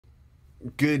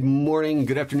Good morning,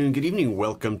 good afternoon, good evening.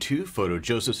 Welcome to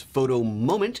PhotoJoseph's Photo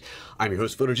Moment. I'm your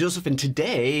host, PhotoJoseph, and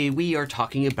today we are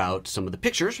talking about some of the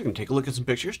pictures. We're going to take a look at some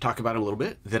pictures, talk about them a little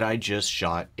bit, that I just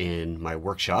shot in my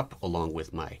workshop along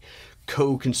with my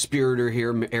co-conspirator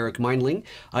here, Eric Meinling,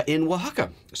 in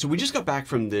Oaxaca. So we just got back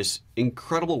from this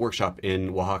incredible workshop in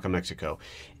Oaxaca, Mexico,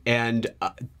 and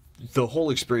the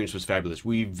whole experience was fabulous.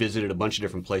 We visited a bunch of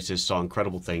different places, saw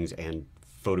incredible things, and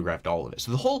photographed all of it. So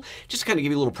the whole, just to kind of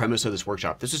give you a little premise of this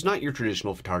workshop, this is not your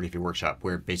traditional photography workshop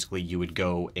where basically you would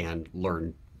go and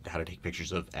learn how to take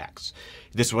pictures of X.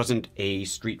 This wasn't a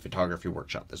street photography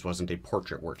workshop. This wasn't a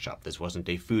portrait workshop. This wasn't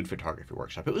a food photography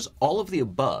workshop. It was all of the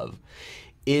above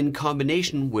in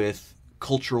combination with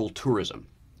cultural tourism.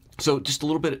 So just a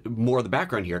little bit more of the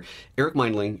background here. Eric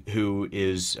Meinling, who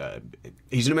is,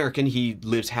 he's an American. He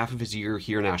lives half of his year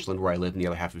here in Ashland, where I live, and the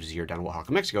other half of his year down in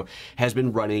Oaxaca, Mexico, has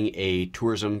been running a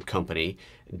tourism company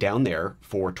down there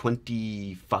for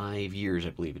 25 years, I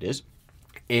believe it is.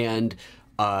 And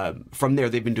from there,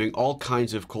 they've been doing all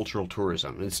kinds of cultural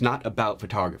tourism. And it's not about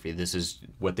photography. This is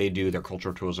what they do, their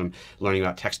cultural tourism, learning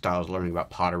about textiles, learning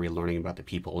about pottery, learning about the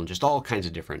people, and just all kinds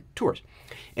of different tours.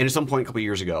 And at some point a couple of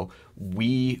years ago,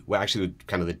 actually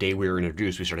kind of the day we were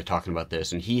introduced, we started talking about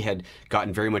this, and he had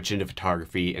gotten very much into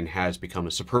photography and has become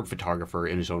a superb photographer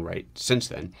in his own right since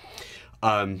then.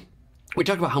 We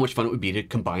talked about how much fun it would be to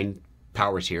combine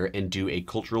powers here and do a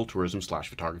cultural tourism /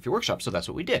 photography workshop. So that's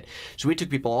what we did. So we took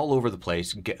people all over the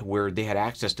place where they had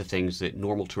access to things that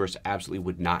normal tourists absolutely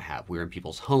would not have. We were in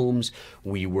people's homes.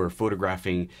 We were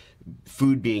photographing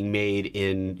food being made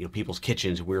in people's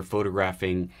kitchens. We were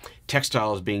photographing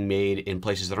textiles being made in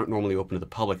places that aren't normally open to the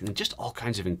public, and just all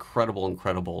kinds of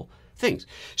incredible things.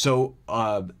 So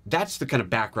that's the kind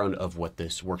of background of what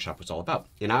this workshop was all about.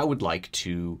 And I would like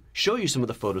to show you some of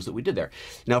the photos that we did there.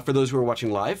 Now, for those who are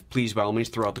watching live, please by all means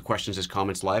throw out the questions as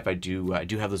comments live. I do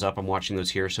have those up. I'm watching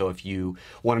those here. So if you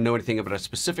want to know anything about a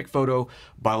specific photo,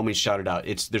 by all means shout it out.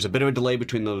 There's a bit of a delay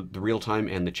between the real time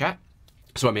and the chat.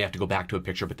 So I may have to go back to a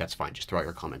picture, but that's fine. Just throw out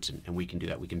your comments and we can do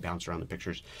that. We can bounce around the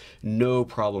pictures. No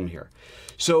problem here.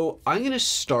 So I'm going to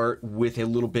start with a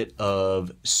little bit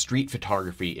of street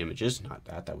photography images. Not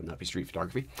that, that would not be street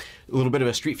photography. A little bit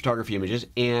of street photography images,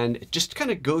 and just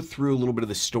kind of go through a little bit of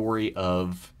the story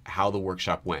of how the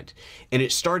workshop went. And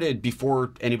it started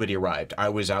before anybody arrived. I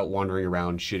was out wandering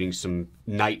around shooting some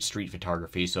night street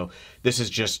photography. So this is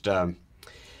just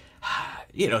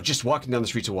just walking down the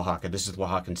streets of Oaxaca. This is the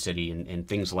Oaxacan city, and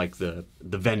things like the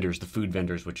vendors, the food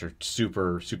vendors, which are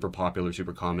super popular,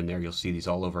 super common there. You'll see these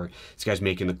all over. This guy's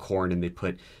making the corn, and they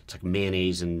put, it's like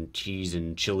mayonnaise and cheese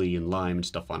and chili and lime and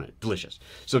stuff on it. Delicious.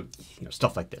 So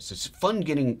stuff like this. It's fun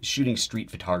shooting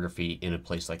street photography in a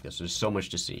place like this. There's so much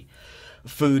to see.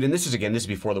 Food, and this is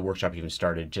before the workshop even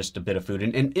started, just a bit of food.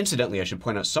 And incidentally, I should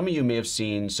point out, some of you may have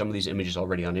seen some of these images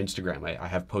already on Instagram. I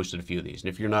have posted a few of these. And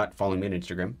if you're not following me on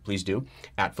Instagram, please do,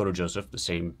 at PhotoJoseph, the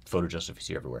same PhotoJoseph you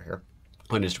see everywhere here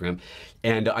on Instagram.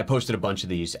 And I posted a bunch of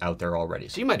these out there already.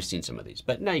 So you might have seen some of these,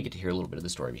 but now you get to hear a little bit of the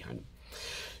story behind them.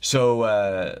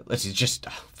 So let's see, just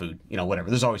food, whatever.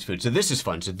 There's always food. So this is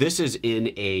fun. So this is in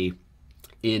a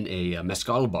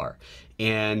mezcal bar,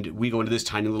 and we go into this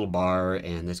tiny little bar,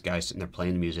 and this guy's sitting there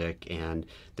playing the music, and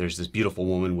there's this beautiful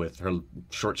woman with her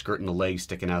short skirt and the legs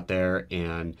sticking out there,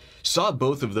 and saw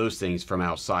both of those things from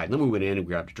outside. And then we went in and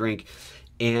grabbed a drink,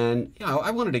 and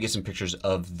I wanted to get some pictures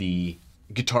of the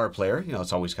guitar player.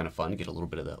 It's always kind of fun to get a little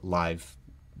bit of the live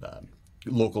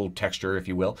local texture, if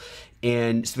you will.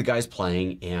 And so the guy's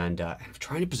playing, and I'm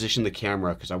trying to position the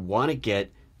camera because I want to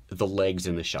get the legs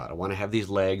in the shot. I want to have these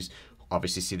legs,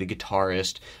 obviously see the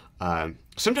guitarist.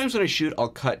 Sometimes when I shoot, I'll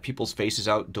cut people's faces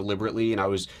out deliberately, and I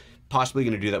was possibly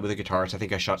going to do that with a guitarist. I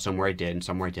think I shot somewhere I did and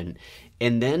somewhere I didn't.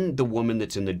 And then the woman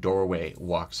that's in the doorway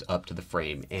walks up to the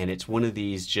frame, and it's one of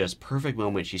these just perfect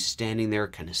moments. She's standing there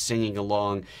kind of singing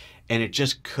along, and it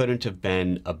just couldn't have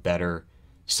been a better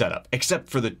setup, except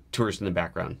for the tourist in the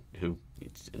background who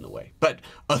it's in the way. But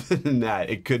other than that,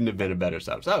 it couldn't have been a better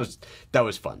setup. So that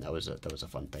was fun. That was a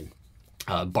fun thing.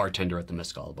 Bartender at the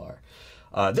mezcal bar.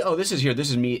 This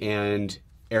is me and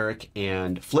Eric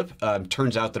and Flip.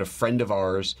 Turns out that a friend of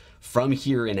ours from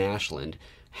here in Ashland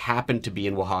happened to be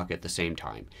in Oaxaca at the same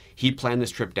time. He planned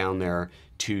this trip down there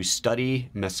to study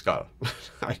mezcal.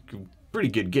 Pretty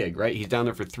good gig, right? He's down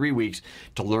there for 3 weeks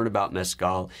to learn about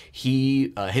mezcal.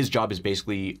 His job is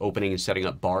basically opening and setting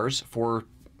up bars for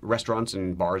restaurants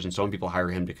and bars, and so on. People hire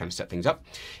him to kind of set things up.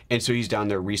 And so he's down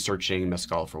there researching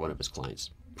mezcal for one of his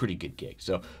clients. Pretty good gig.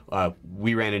 So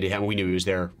we ran into him. We knew he was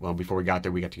there. Well, before we got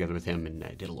there, we got together with him and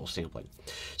did a little sampling.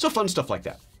 So fun stuff like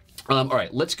that. All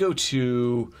right, let's go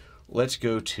to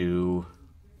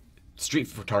street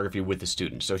photography with the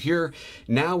students. So here,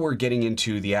 now we're getting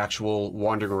into the actual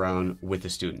wandering around with the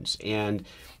students. And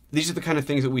these are the kind of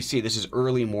things that we see. This is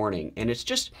early morning, and it's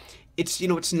just, it's, you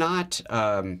know, it's not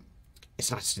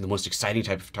the most exciting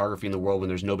type of photography in the world when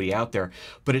there's nobody out there,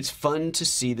 but it's fun to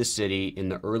see the city in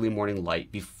the early morning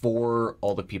light before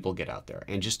all the people get out there,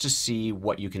 and just to see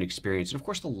what you can experience. And of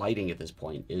course, the lighting at this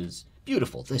point is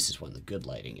beautiful. This is when the good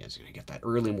lighting is. You get that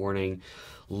early morning,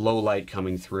 low light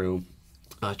coming through.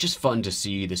 Just fun to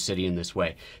see the city in this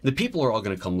way. The people are all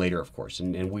going to come later, of course,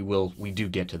 and we do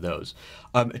get to those.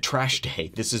 Trash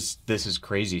day. This is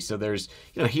crazy. So there's,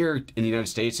 you know, here in the United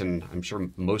States, and I'm sure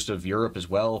most of Europe as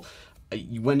well,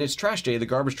 when it's trash day, the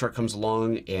garbage truck comes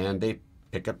along and they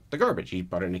pick up the garbage. You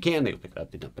put it in a can, they pick it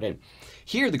up, they dump it in.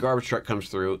 Here, the garbage truck comes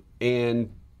through and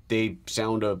they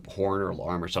sound a horn or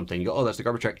alarm or something. You go, oh, that's the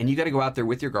garbage truck. And you got to go out there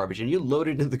with your garbage and you load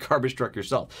it into the garbage truck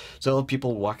yourself. So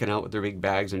people walking out with their big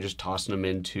bags and just tossing them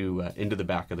into the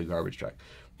back of the garbage truck.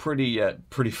 Pretty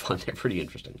fun. They're pretty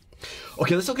interesting.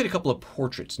 Okay, let's look at a couple of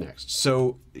portraits next.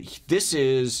 So this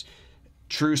is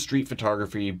true street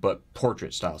photography, but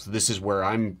portrait style. So this is where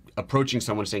I'm approaching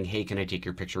someone saying, hey, can I take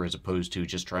your picture, as opposed to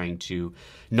just trying to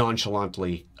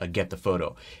nonchalantly get the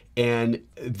photo. And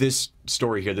this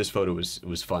story here, this photo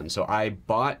was fun. So I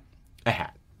bought a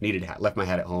hat, needed a hat, left my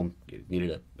hat at home,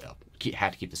 needed a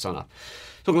hat to keep the sun off.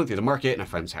 So I'm going through the market and I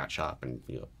find this hat shop and,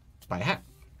 you know, buy a hat.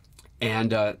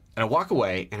 And I walk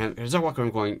away, and as I walk away,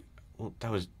 I'm going, well, that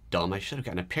was dumb. I should have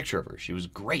gotten a picture of her. She was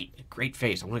great, great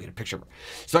face. I want to get a picture of her.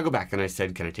 So I go back and I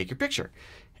said, can I take your picture?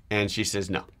 And she says,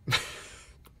 no.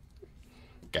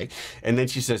 Okay. And then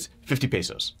she says, 50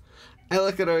 pesos. I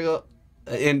look at her, I go,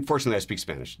 and fortunately I speak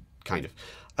Spanish, kind of.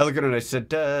 I look at her and I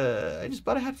said, I just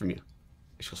bought a hat from you.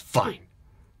 She goes, fine.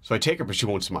 So I take her, but she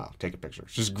won't smile. Take a picture.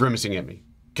 She's grimacing at me,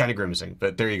 kind of grimacing,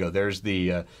 but there you go. There's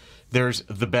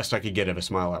the best I could get of a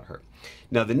smile out of her.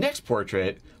 Now the next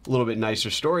portrait, a little bit nicer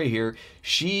story here.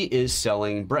 She is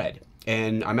selling bread.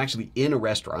 And I'm actually in a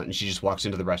restaurant, and she just walks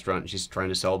into the restaurant and she's trying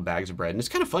to sell bags of bread. And it's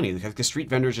kind of funny because the street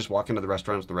vendors just walk into the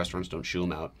restaurants don't shoo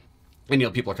them out. And, you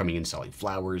know, people are coming in selling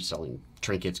flowers, selling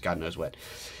trinkets, God knows what.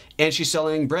 And she's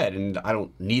selling bread, and I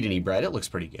don't need any bread. It looks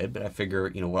pretty good, but I figure,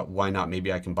 you know what, why not?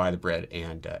 Maybe I can buy the bread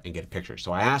and get a picture.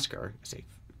 So I ask her, I say,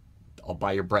 I'll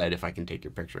buy your bread if I can take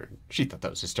your picture. She thought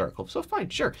that was hysterical. So fine,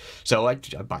 sure. So I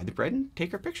buy the bread and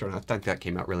take her picture, and I think that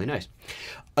came out really nice.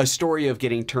 A story of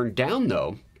getting turned down,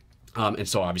 though, and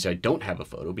so obviously I don't have a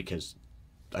photo because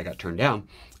I got turned down.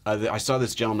 I saw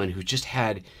this gentleman who just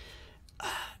had,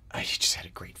 he just had a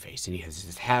great face, and he has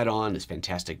his hat on, this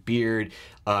fantastic beard.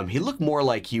 He looked more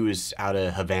like he was out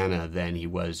of Havana than he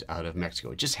was out of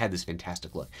Mexico. It just had this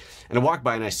fantastic look. And I walk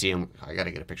by and I see him. I got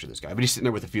to get a picture of this guy. But he's sitting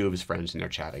there with a few of his friends, and they're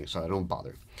chatting, so I don't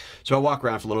bother. So I walk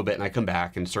around for a little bit, and I come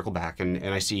back and circle back, and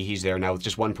I see he's there now with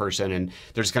just one person, and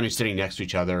they're just kind of sitting next to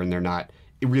each other, and they're not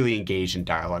really engaged in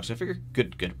dialogue. So I figure,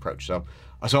 good approach. So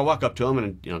I walk up to him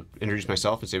and, you know, introduce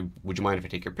myself and say, would you mind if I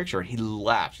take your picture? And he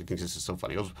laughs. He thinks this is so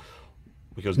funny.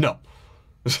 He goes, no.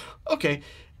 Okay.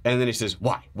 And then he says,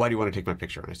 why? Why do you want to take my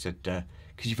picture? And I said, because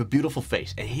you have a beautiful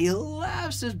face. And he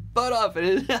laughs his butt off.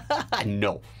 And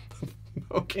no.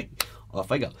 Okay.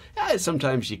 Off I go.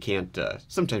 Sometimes you can't,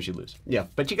 sometimes you lose. Yeah,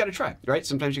 but you got to try, right?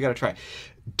 Sometimes you got to try.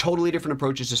 Totally different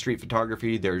approaches to street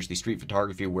photography. There's the street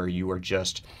photography where you are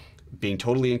just being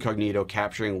totally incognito,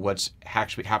 capturing what's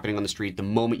actually happening on the street. The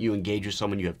moment you engage with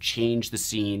someone, you have changed the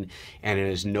scene, and it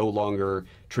is no longer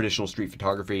traditional street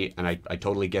photography, and I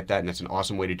totally get that, and that's an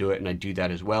awesome way to do it, and I do that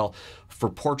as well. For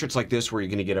portraits like this, where you're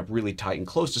going to get up really tight and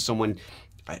close to someone,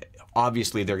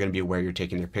 obviously they're going to be aware you're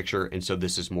taking their picture, and so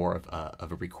this is more of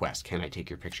a request. Can I take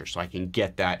your picture? So I can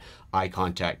get that eye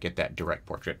contact, get that direct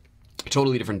portrait.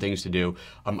 Totally different things to do.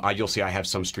 You'll see I have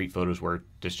some street photos where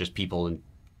there's just people and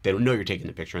they don't know you're taking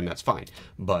the picture, and that's fine.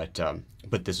 But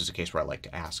this is a case where I like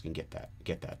to ask and get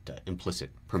that implicit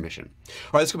permission. All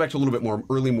right, let's go back to a little bit more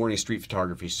early morning street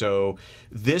photography. So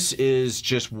this is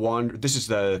just this is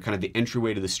the kind of the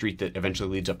entryway to the street that eventually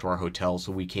leads up to our hotel.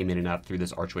 So we came in and out through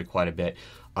this archway quite a bit.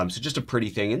 So just a pretty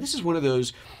thing. And this is one of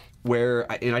those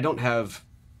where, and I don't have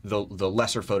the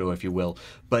lesser photo, if you will,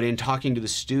 but in talking to the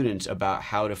students about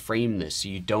how to frame this so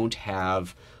you don't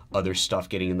have other stuff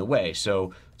getting in the way.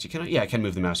 So I can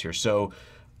move the mouse here. So,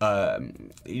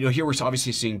 you know, here we're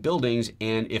obviously seeing buildings,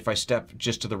 and if I step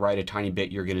just to the right a tiny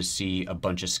bit, you're going to see a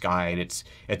bunch of sky, and it's,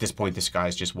 at this point, the sky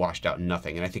is just washed out and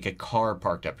nothing. And I think a car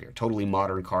parked up here, totally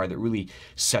modern car that really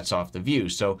sets off the view.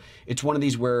 So it's one of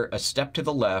these where a step to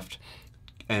the left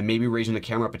and maybe raising the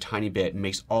camera up a tiny bit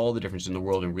makes all the difference in the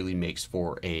world, and really makes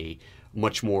for a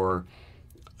much more,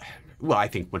 well, I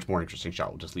think much more interesting shot.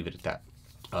 We'll just leave it at that.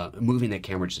 Moving that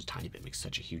camera just a tiny bit makes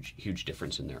such a huge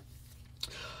difference in there.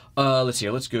 Let's see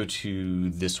here. Let's go to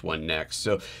this one next.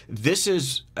 So this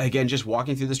is, again, just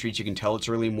walking through the streets. You can tell it's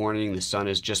early morning. The sun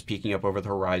is just peeking up over the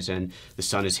horizon. The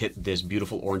sun has hit this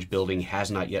beautiful orange building, has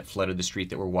not yet flooded the street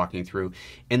that we're walking through.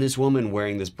 And this woman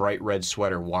wearing this bright red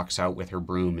sweater walks out with her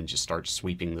broom and just starts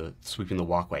sweeping the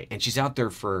walkway. And she's out there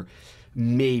for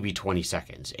maybe 20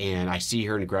 seconds. And I see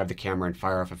her and grab the camera and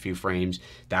fire off a few frames.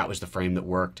 That was the frame that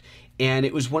worked. And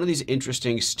it was one of these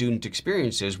interesting student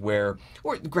experiences where,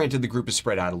 or granted, the group is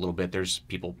spread out a little bit. There's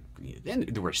people, and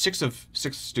there were six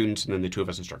students and then the 2 of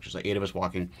us instructors, like 8 of us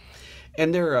walking.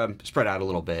 And they're spread out a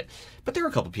little bit. But there were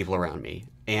a couple people around me.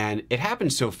 And it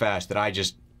happened so fast that I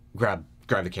just grabbed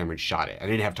the camera and shot it. I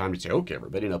didn't have time to say, okay,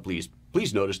 everybody, now please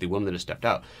notice the woman that has stepped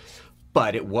out.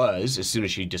 But it was, as soon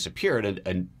as she disappeared,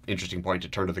 an interesting point to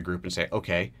turn to the group and say,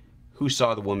 okay, who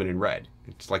saw the woman in red?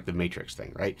 It's like the Matrix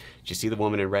thing, right? Did you see the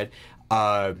woman in red?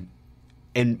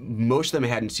 And most of them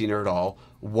hadn't seen her at all.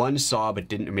 One saw but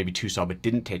didn't, or maybe 2 saw but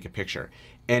didn't take a picture.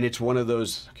 And it's one of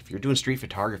those, if you're doing street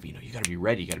photography, you know, you gotta be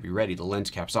ready, The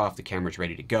lens cap's off, the camera's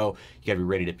ready to go. You gotta be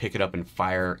ready to pick it up and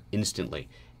fire instantly.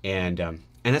 And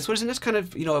that's what is, and that's kind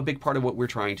of, you know, a big part of what we're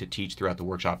trying to teach throughout the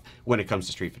workshop when it comes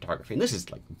to street photography. And this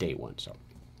is like day 1, so.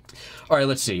 All right,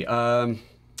 let's see. Let's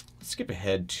skip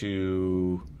ahead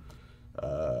to,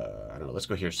 I don't know, let's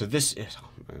go here. So this is,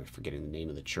 I'm forgetting the name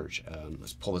of the church.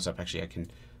 Let's pull this up. Actually,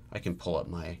 I can pull up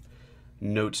my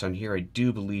notes on here. I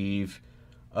do believe,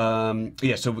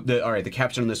 yeah, so all right, the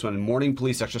caption on this one, morning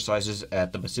police exercises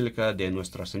at the Basilica de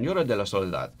Nuestra Señora de la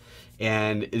Soledad.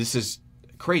 And this is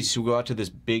crazy. So we go out to this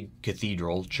big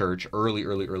cathedral church early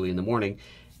in the morning,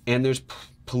 and there's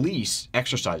police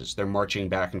exercises. They're marching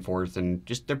back and forth and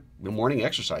just their morning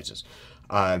exercises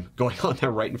going on there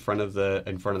right in front of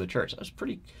the church. That was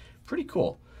pretty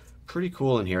cool. Pretty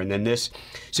cool in here. And then this,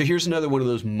 so here's another one of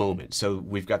those moments. So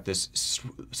we've got this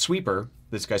sweeper,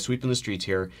 this guy sweeping the streets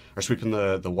here, or sweeping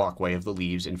the walkway of the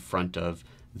leaves in front of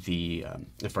the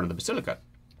basilica.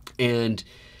 And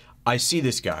I see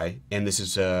this guy, and this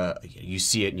is you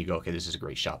see it and you go, okay, this is a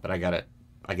great shot, but I gotta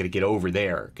get over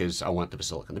there because I want the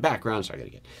basilica in the background, so I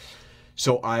gotta get.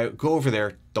 So I go over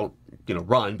there, don't, you know,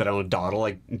 run, but I don't dawdle.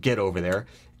 I get over there,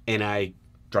 and I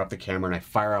drop the camera and I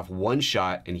fire off one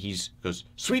shot, and he goes,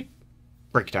 sweep,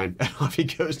 break time, and off he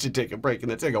goes to take a break.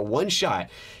 And that's like a one shot,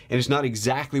 and it's not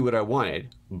exactly what I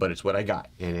wanted, but it's what I got,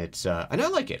 and it's and I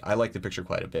like it. I like the picture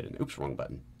quite a bit. And oops, wrong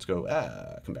button. Let's go.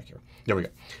 Come back here. There we go.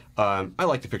 I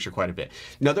like the picture quite a bit.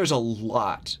 Now there's a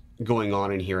lot going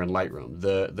on in here in Lightroom.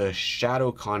 The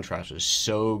shadow contrast is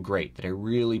so great that I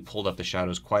really pulled up the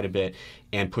shadows quite a bit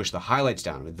and pushed the highlights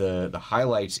down. The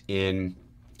highlights in,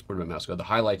 where did my mouse go? The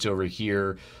highlights over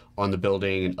here on the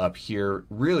building and up here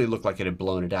really looked like it had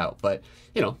blown it out. But,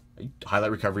 you know, highlight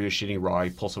recovery is shooting raw.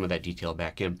 You pull some of that detail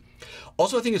back in.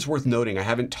 Also, I think it's worth noting, I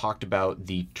haven't talked about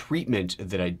the treatment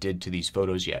that I did to these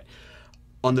photos yet.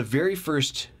 On the very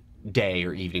first day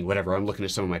or evening, whatever, I'm looking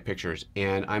at some of my pictures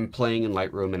and I'm playing in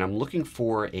Lightroom and I'm looking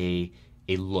for a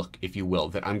look, if you will,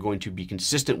 that I'm going to be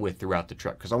consistent with throughout the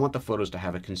trip, because I want the photos to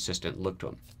have a consistent look to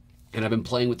them. And I've been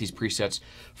playing with these presets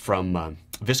from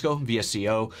VSCO,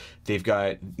 VSCO. They've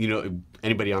got, you know,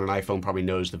 anybody on an iPhone probably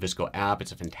knows the VSCO app.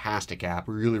 It's a fantastic app,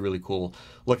 really, really cool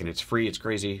looking. It's free, it's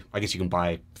crazy. I guess you can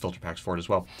buy filter packs for it as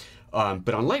well.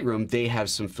 But on Lightroom, they have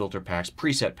some filter packs,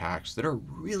 preset packs that are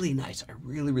really nice. I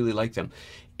really, really like them.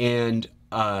 And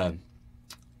I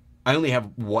only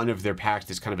have one of their packs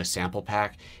that's kind of a sample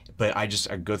pack, but I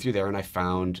go through there and I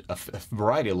found a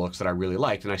variety of looks that I really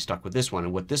liked, and I stuck with this one.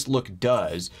 And what this look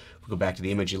does, if we go back to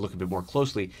the image and look a bit more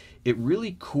closely, it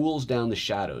really cools down the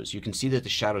shadows. You can see that the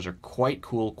shadows are quite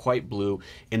cool, quite blue,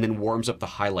 and then warms up the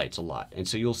highlights a lot. And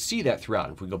so you'll see that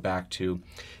throughout. If we go back to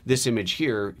this image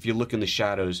here, if you look in the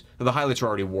shadows, the highlights are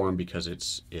already warm because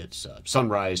it's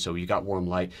sunrise, so you got warm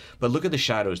light. But look at the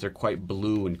shadows, they're quite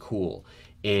blue and cool.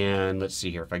 And let's see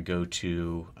here, if I go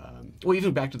to, well,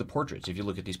 even back to the portraits, if you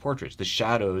look at these portraits, the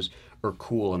shadows are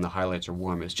cool and the highlights are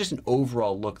warm. It's just an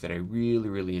overall look that I really,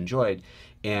 really enjoyed.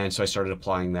 And so I started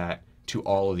applying that to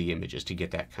all of the images to get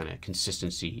that kind of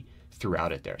consistency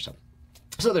throughout it there. So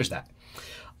there's that.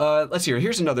 Let's see here.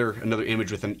 Here's another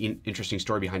image with an interesting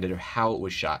story behind it of how it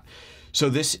was shot. So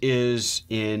this is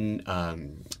in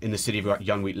the city of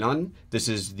Yanhuitlan. This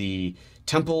is the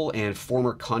temple and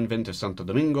former convent of Santo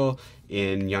Domingo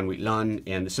in Yanhuitlan.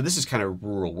 And so this is kind of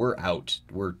rural. We're out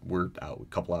a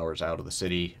couple hours out of the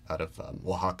city, out of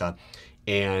Oaxaca.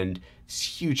 And it's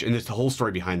huge. And there's the whole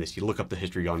story behind this. You look up the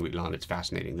history of Yanhuitlan, it's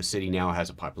fascinating. The city now has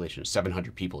a population of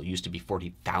 700 people. It used to be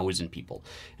 40,000 people.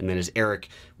 And then, as Eric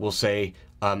will say,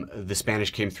 the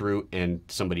Spanish came through and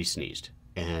somebody sneezed.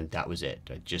 and that was it.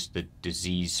 Just the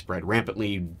disease spread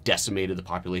rampantly, decimated the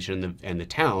population, and the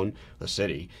town, the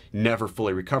city, never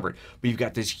fully recovered. But you've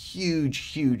got this huge,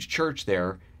 huge church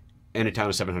there in a town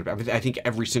of 700. I think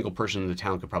every single person in the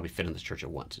town could probably fit in this church at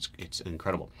once. It's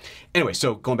incredible. Anyway,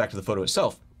 so going back to the photo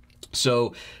itself.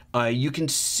 So you can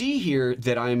see here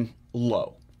that I'm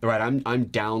low, right? I'm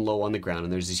down low on the ground,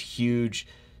 and there's these huge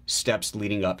steps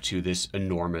leading up to this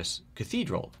enormous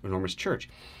cathedral, enormous church.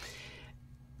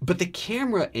 But the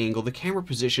camera angle, the camera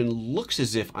position looks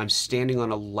as if I'm standing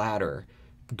on a ladder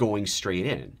going straight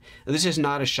in. Now, this is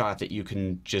not a shot that you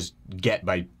can just get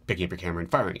by picking up your camera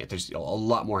and firing it. There's a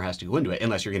lot more has to go into it,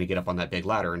 unless you're going to get up on that big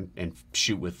ladder and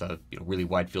shoot with a really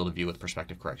wide field of view with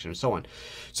perspective correction and so on.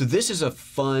 So this is a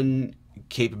fun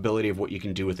capability of what you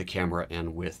can do with the camera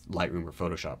and with Lightroom or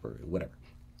Photoshop or whatever.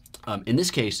 In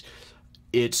this case,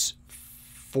 it's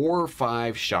 4 or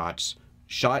 5 shots,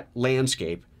 shot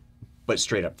landscape, but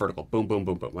straight up vertical, boom, boom,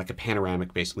 boom, boom, like a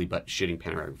panoramic basically, but shooting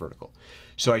panoramic vertical.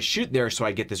 So I shoot there so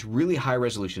I get this really high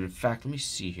resolution. In fact, let me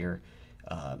see here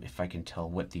if I can tell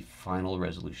what the final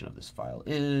resolution of this file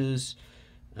is.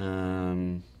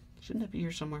 Shouldn't that be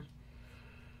here somewhere?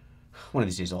 One of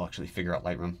these days I'll actually figure out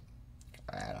Lightroom.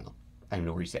 I don't know. I don't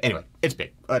know where you say. Anyway, it's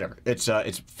big, whatever. It's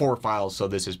 4 files, so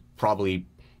this is probably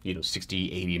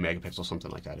 60, 80 megapixels,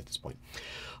 something like that at this point.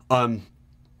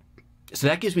 So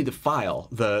that gives me the file,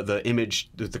 the image,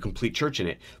 the complete church in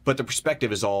it, but the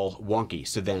perspective is all wonky.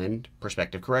 So then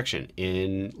perspective correction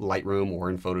in Lightroom or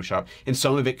in Photoshop, and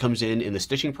some of it comes in the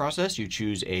stitching process. You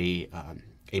choose a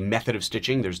method of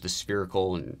stitching. There's the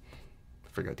spherical and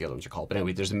I forget what the other ones are called, but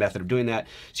anyway, there's a method of doing that.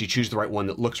 So you choose the right one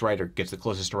that looks right or gets the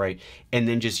closest to right, and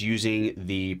then just using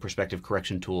the perspective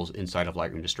correction tools inside of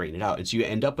Lightroom to straighten it out. And so you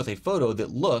end up with a photo that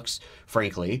looks,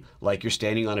 frankly, like you're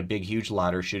standing on a big, huge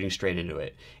ladder shooting straight into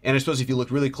it. And I suppose if you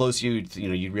look really close, you'd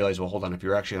realize, well, hold on, if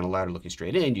you're actually on a ladder looking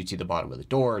straight in, you'd see the bottom of the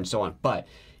door and so on. But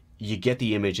you get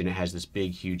the image and it has this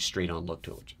big, huge, straight-on look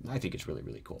to it, which I think is really,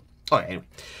 really cool. All right, anyway,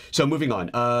 so moving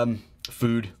on.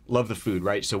 Food, love the food,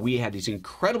 right? So we had these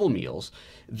incredible meals.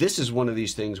 This is one of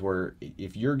these things where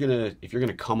if you're gonna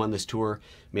come on this tour,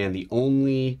 man, the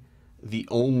only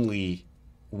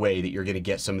way that you're gonna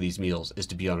get some of these meals is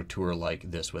to be on a tour like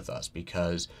this with us,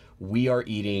 because we are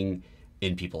eating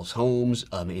in people's homes.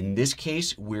 In this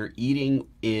case, we're eating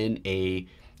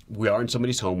we are in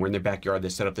somebody's home. We're in their backyard. They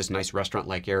set up this nice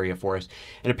restaurant-like area for us.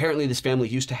 And apparently this family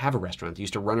used to have a restaurant. They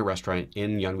used to run a restaurant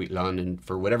in Yanhuitlan, and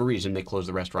for whatever reason, they closed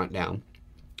the restaurant down.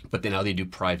 But then now they do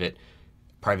private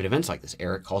events like this.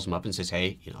 Eric calls them up and says,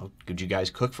 hey, could you guys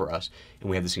cook for us? And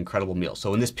we have this incredible meal.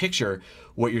 So in this picture,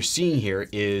 what you're seeing here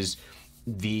is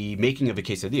the making of a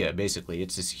quesadilla, basically.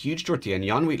 It's this huge tortilla. In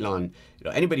Yanhuitlan,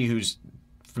 anybody who's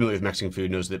familiar with Mexican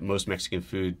food knows that most Mexican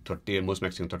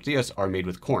tortillas are made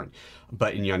with corn,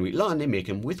 but in Yanhuitlan they make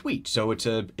them with wheat. So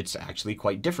it's actually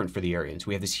quite different for the Aryans.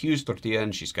 We have this huge tortilla,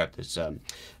 and she's got this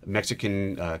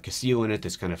Mexican quesillo in it,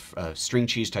 this kind of string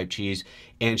cheese type cheese,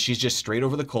 and she's just straight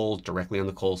over the coals, directly on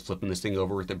the coals, flipping this thing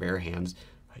over with their bare hands,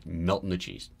 melting the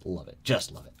cheese. Love it,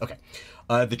 just love it. Okay,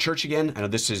 the church again. I know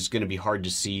this is going to be hard to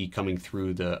see coming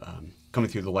through the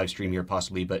live stream here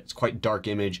possibly, but it's quite dark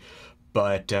image.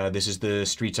 But this is the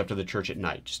streets up to the church at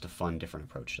night. Just a fun, different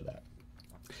approach to that.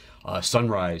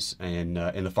 Sunrise and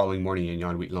in the following morning in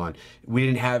Yanhuitlan. We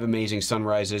didn't have amazing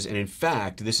sunrises, and in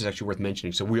fact, this is actually worth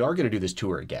mentioning. So we are going to do this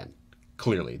tour again.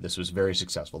 Clearly, this was very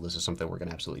successful. This is something we're going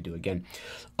to absolutely do again.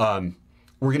 We're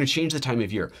going to change the time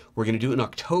of year. We're going to do it in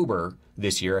October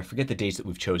this year. I forget the dates that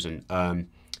we've chosen.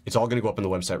 It's all going to go up on the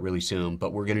website really soon,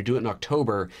 but we're going to do it in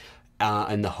October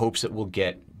in the hopes that we'll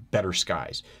get better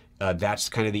skies. That's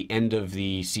kind of the end of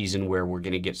the season where we're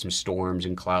going to get some storms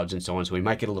and clouds and so on. So we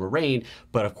might get a little rain,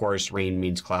 but of course rain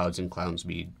means clouds, and clouds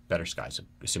mean better skies,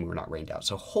 assuming we're not rained out.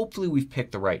 So hopefully we've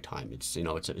picked the right time. It's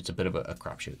it's a bit of a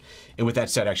crapshoot. And with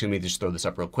that said, actually, let me just throw this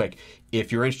up real quick.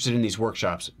 If you're interested in these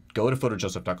workshops, go to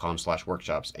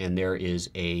photojoseph.com/workshops, and there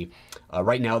is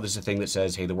right now there's a thing that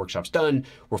says, hey, the workshop's done.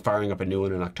 We're firing up a new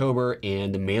one in October,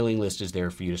 and the mailing list is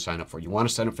there for you to sign up for. You want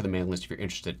to sign up for the mailing list if you're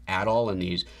interested at all in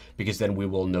these, because then we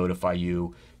will notify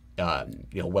you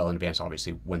well in advance,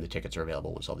 obviously, when the tickets are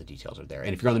available, once all the details are there.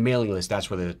 And if you're on the mailing list, that's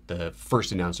where the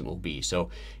first announcement will be. So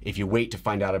if you wait to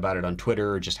find out about it on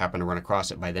Twitter or just happen to run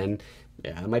across it by then,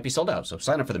 it might be sold out. So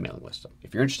sign up for the mailing list. So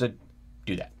if you're interested,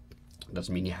 do that. It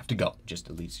doesn't mean you have to go, just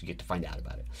at least you get to find out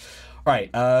about it. All right,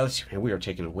 let's see. We are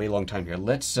taking a way long time here.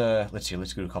 Let's see. Let's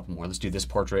do a couple more. Let's do this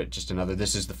portrait, just another.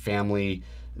 This is the family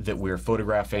that we're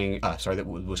photographing. That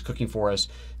was cooking for us.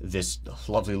 This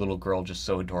lovely little girl, just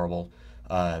so adorable.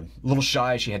 A little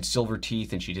shy. She had silver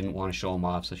teeth and she didn't want to show them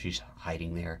off, so she's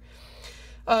hiding there.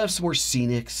 Some more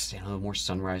scenics, you know, more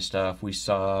sunrise stuff. We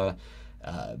saw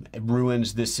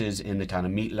ruins. This is in the town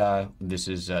of Mitla. This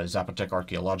is a Zapotec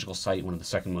archaeological site, one of the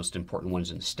second most important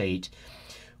ones in the state.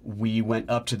 We went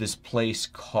up to this place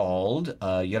called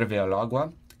Yerve al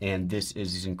Agua, and this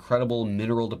is this incredible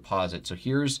mineral deposit. So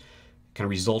here's kind of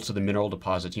results of the mineral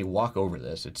deposit. You walk over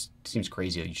this. It seems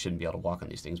crazy that you shouldn't be able to walk on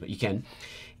these things, but you can.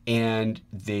 And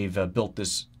they've built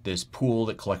this pool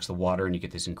that collects the water, and you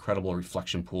get this incredible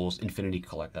reflection pools, infinity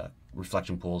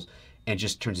reflection pools, and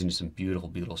just turns into some beautiful,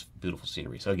 beautiful, beautiful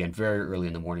scenery. So again, very early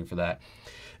in the morning for that.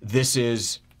 This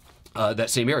is that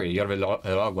same area, Yerve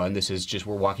al Agua, and this is just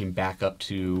we're walking back up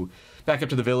to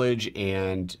the village,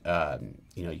 and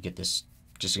you know, you get this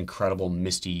just incredible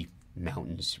misty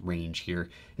mountains range here,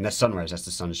 and that's sunrise. That's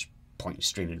the sun is pointing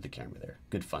straight into the camera there.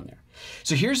 Good fun there.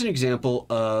 So here's an example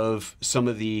of some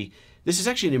of the. This is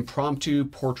actually an impromptu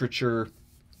portraiture.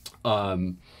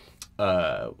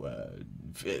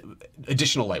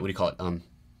 Additional light. What do you call it?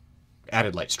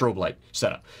 Added light, strobe light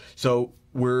setup. So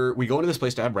we go into this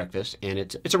place to have breakfast, and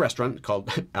it's a restaurant called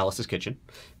Alice's Kitchen,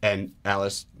 and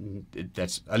Alice,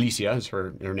 that's Alicia is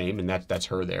her name, and that's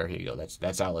her there. Here you go.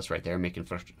 That's Alice right there making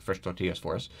fresh tortillas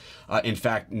for us. In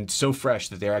fact, so fresh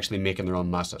that they're actually making their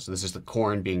own masa. So this is the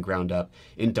corn being ground up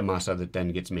into masa that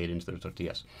then gets made into their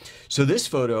tortillas. So this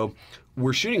photo,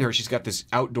 we're shooting her. She's got this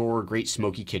outdoor great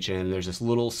smoky kitchen. There's this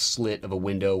little slit of a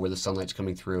window where the sunlight's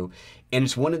coming through, and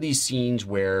it's one of these scenes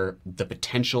where the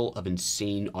potential of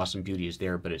insane, awesome beauty is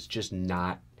there, but it's just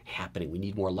not happening. We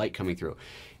need more light coming through.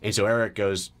 And so Eric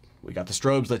goes, we got the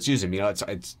strobes, let's use them. You know,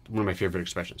 it's one of my favorite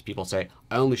expressions. People say,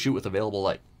 I only shoot with available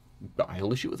light. I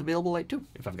only shoot with available light too.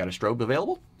 If I've got a strobe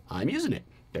available, I'm using it.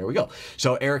 There we go.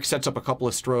 So Eric sets up a couple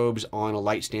of strobes on a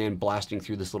light stand blasting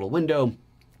through this little window.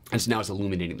 And so now it's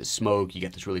illuminating the smoke. You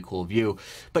get this really cool view.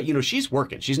 But, you know, she's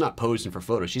working. She's not posing for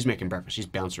photos. She's making breakfast. She's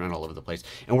bouncing around all over the place.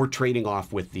 And we're trading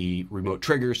off with the remote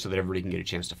triggers so that everybody can get a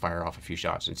chance to fire off a few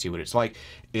shots and see what it's like.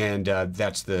 And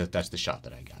that's the shot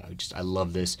that I got. I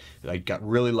love this. I got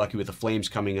really lucky with the flames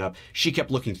coming up. She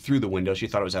kept looking through the window. She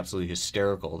thought it was absolutely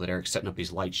hysterical that Eric's setting up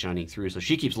these lights shining through. So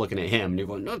she keeps looking at him. And you're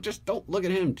going, no, just don't look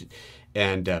at him.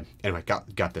 And anyway,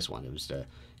 got this one. It was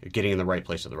getting in the right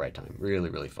place at the right time. Really,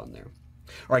 really fun there.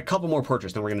 All right, couple more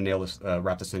portraits, then we're going to nail this,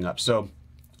 wrap this thing up. So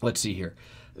let's see here.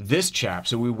 This chap,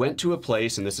 so we went to a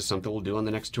place, and this is something we'll do on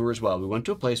the next tour as well. We went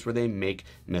to a place where they make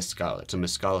mezcal. It's a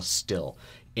mezcal still.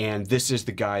 And this is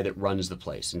the guy that runs the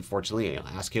place. Unfortunately, I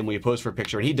ask him, will you pose for a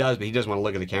picture? And he does, but he doesn't want to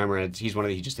look at the camera. He's one of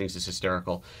the, he just thinks it's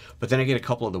hysterical. But then I get a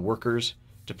couple of the workers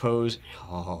to pose.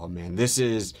 Oh, man, this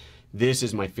is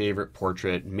my favorite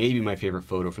portrait, maybe my favorite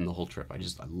photo from the whole trip. I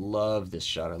love this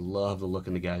shot. I love the look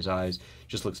in the guy's eyes.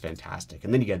 Just looks fantastic.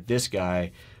 And then you got this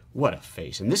guy. What a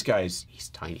face. And this guy's, he's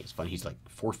tiny. It's funny. He's like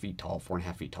 4 feet tall,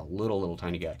 4.5 feet tall. Little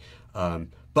tiny guy.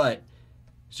 But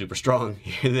super strong.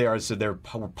 Here they are. So they are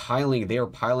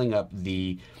piling up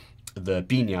the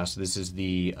piña. So this is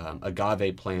the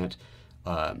agave plant.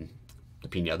 The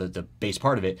piña, the base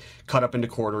part of it, cut up into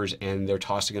quarters, and they're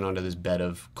tossing it onto this bed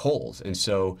of coals. And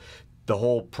so the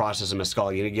whole process of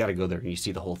mezcal, you got to go there and you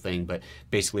see the whole thing. But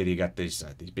basically, they got these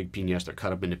big piñas. They're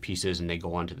cut up into pieces, and they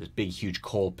go onto this big, huge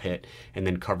coal pit, and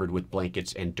then covered with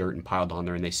blankets and dirt and piled on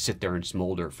there. And they sit there and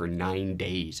smolder for 9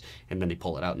 days, and then they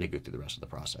pull it out and they go through the rest of the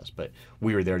process. But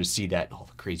we were there to see that. All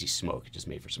the crazy smoke. It just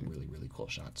made for some really, really cool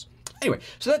shots. Anyway,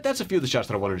 so that's a few of the shots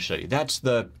that I wanted to show you. That's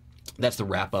the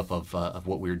wrap up of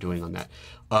what we were doing on that.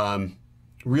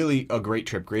 Really a great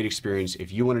trip, great experience.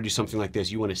 If you want to do something like this,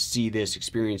 you want to see this,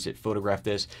 experience it, photograph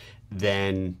this,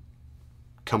 then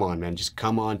come on, man. Just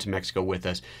come on to Mexico with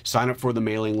us. Sign up for the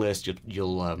mailing list.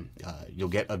 You'll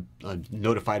get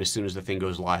notified as soon as the thing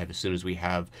goes live, as soon as we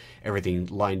have everything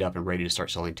lined up and ready to start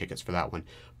selling tickets for that one.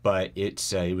 But it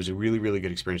was a really, really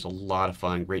good experience. A lot of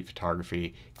fun, great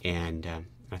photography, and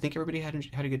I think everybody had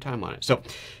a good time on it. So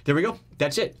there we go.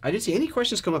 That's it. I didn't see any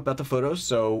questions come up about the photos,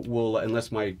 so we'll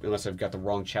unless I've got the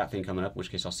wrong chat thing coming up, in which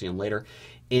case I'll see them later.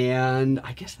 And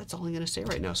I guess that's all I'm going to say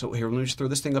right now. So here, let me just throw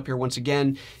this thing up here once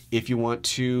again. If you want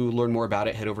to learn more about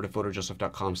it, head over to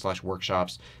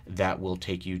PhotoJoseph.com/workshops. That will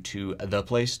take you to the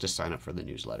place to sign up for the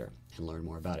newsletter and learn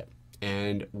more about it.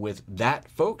 And with that,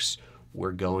 folks,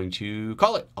 we're going to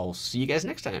call it. I'll see you guys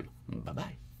next time.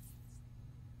 Bye-bye.